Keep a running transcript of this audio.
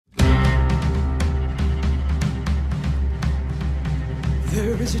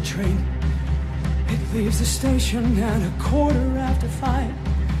There is a train. It leaves the station at 5:15,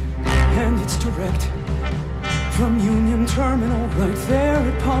 and it's direct from Union Terminal right there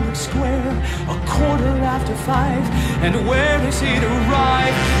at Public Square. 5:15, and where does it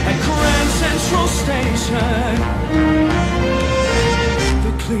arrive? At Grand Central Station.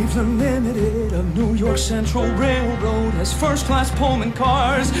 The Cleveland Limited of New York Central Railroad has first-class Pullman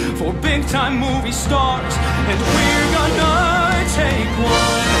cars for big-time movie stars, and we're gonna take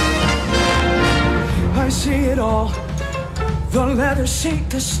one. I see it all. The leather seat,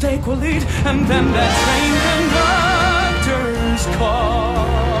 the steak we'll eat, and then that train conductor's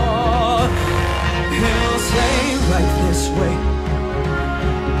call. He'll say, right this way.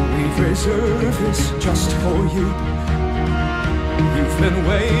 We've reserved this just for you. You've been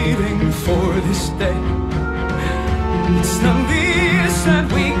waiting for this day. It's the least that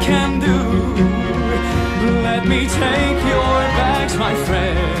we can do. Let me take your bags, my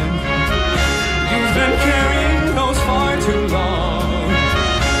friend. You've been carrying those far too long.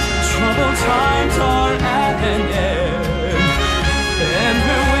 Troubled times are at an end, and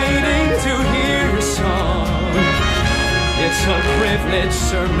we're waiting to hear your song. It's a privilege,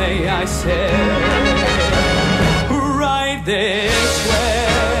 sir, may I say. Right this way.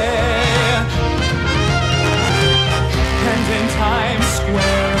 And in Times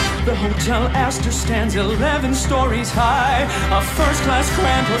Square, the Hotel Astor stands 11 stories high. A first-class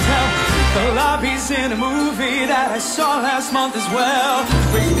grand hotel. The lobby's in a movie that I saw last month as well,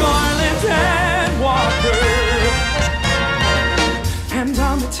 with Garland and Walker. And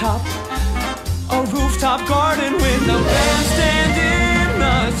on the top, a rooftop garden with the bandstand in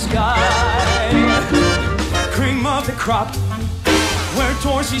the sky. Cream of the crop, where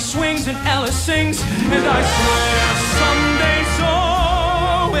Dorsey swings and Ella sings, and I swear someday so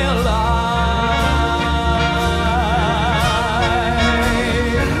will I.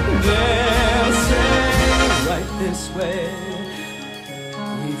 They'll say right this way.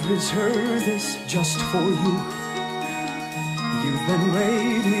 We've reserved this just for you. You've been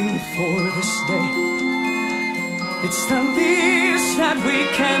waiting for this day. It's the least that we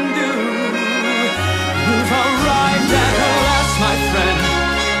can do. You've arrived at last, my friend.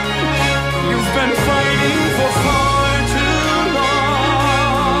 You've been fighting for far too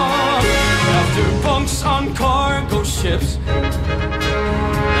long. After bunks on cargo ships,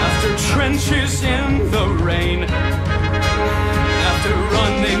 after trenches in the rain, after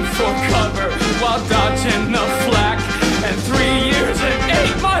running for cover while dodging the flak, and 3 years and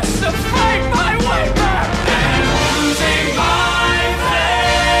 8 months to fight my way back, and losing my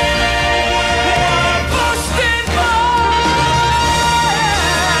faith, busted glass.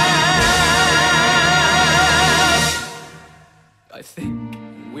 I think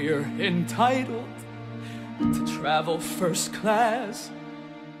we're entitled to travel first class.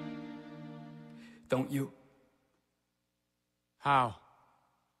 Don't you? How?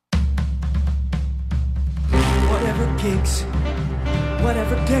 Whatever gigs,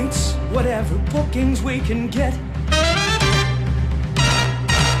 whatever dates, whatever bookings we can get,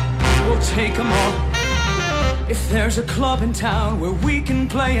 we'll take them all. If there's a club in town where we can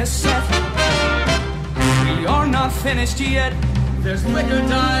play a set, we are not finished yet. There's liquor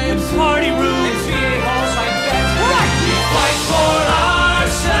dives, party rooms, and VA halls like that. Right! We fight for